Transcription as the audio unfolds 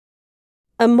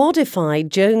A modified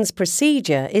Jones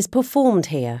procedure is performed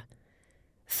here.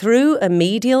 Through a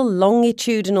medial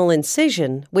longitudinal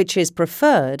incision, which is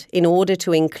preferred in order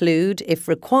to include, if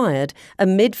required, a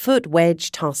midfoot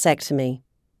wedge tarsectomy.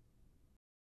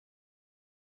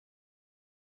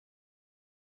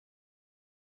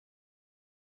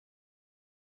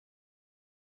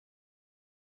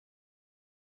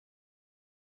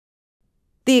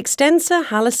 The extensor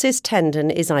hallucis tendon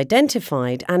is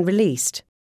identified and released.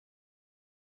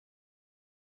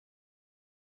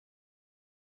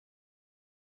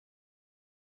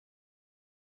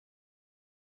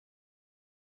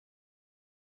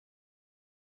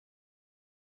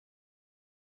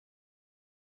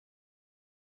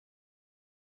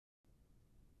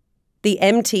 The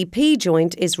MTP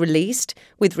joint is released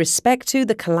with respect to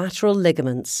the collateral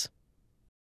ligaments.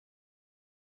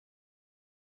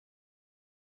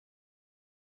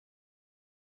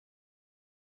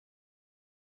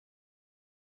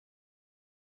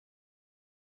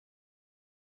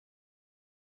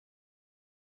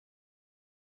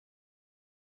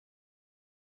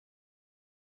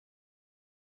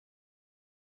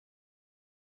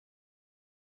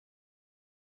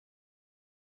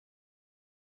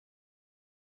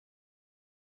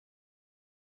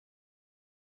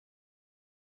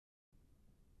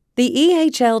 The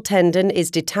EHL tendon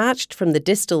is detached from the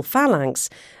distal phalanx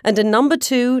and a number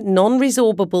 2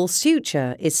 non-resorbable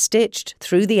suture is stitched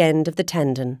through the end of the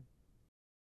tendon.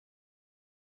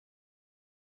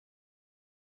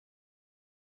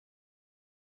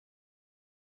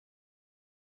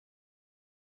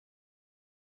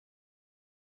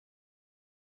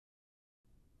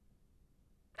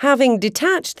 Having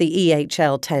detached the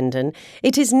EHL tendon,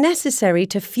 it is necessary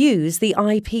to fuse the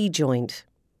IP joint.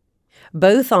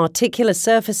 Both articular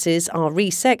surfaces are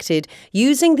resected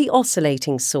using the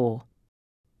oscillating saw.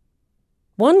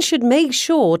 One should make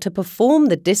sure to perform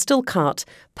the distal cut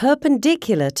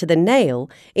perpendicular to the nail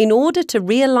in order to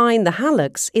realign the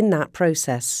hallux in that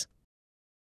process.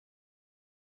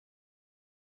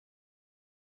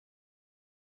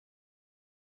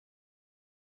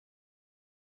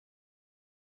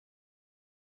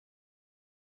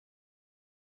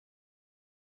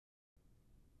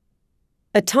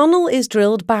 A tunnel is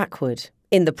drilled backward,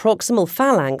 in the proximal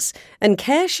phalanx, and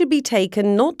care should be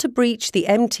taken not to breach the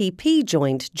MTP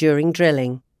joint during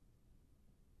drilling.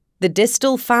 The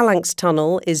distal phalanx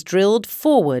tunnel is drilled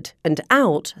forward and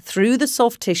out through the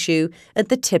soft tissue at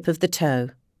the tip of the toe.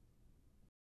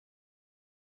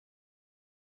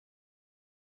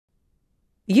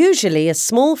 Usually, a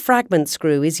small fragment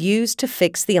screw is used to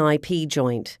fix the IP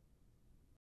joint.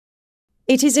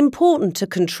 It is important to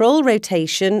control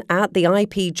rotation at the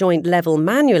IP joint level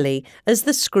manually as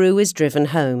the screw is driven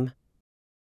home.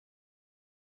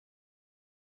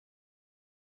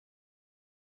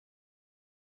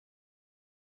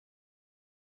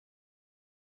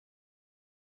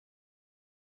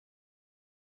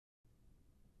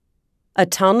 A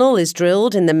tunnel is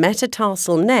drilled in the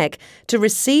metatarsal neck to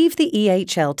receive the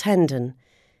EHL tendon.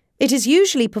 It is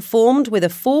usually performed with a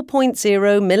 4.0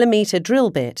 mm drill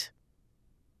bit.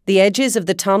 The edges of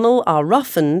the tunnel are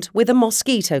roughened with a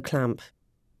mosquito clamp.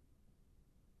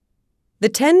 The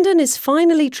tendon is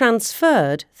finally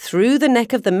transferred through the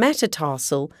neck of the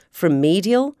metatarsal from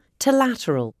medial to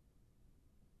lateral.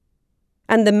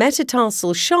 And the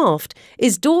metatarsal shaft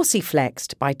is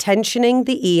dorsiflexed by tensioning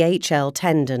the EHL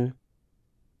tendon.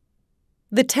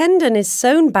 The tendon is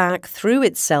sewn back through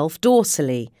itself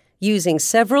dorsally, using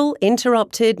several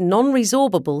interrupted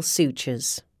non-resorbable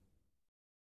sutures.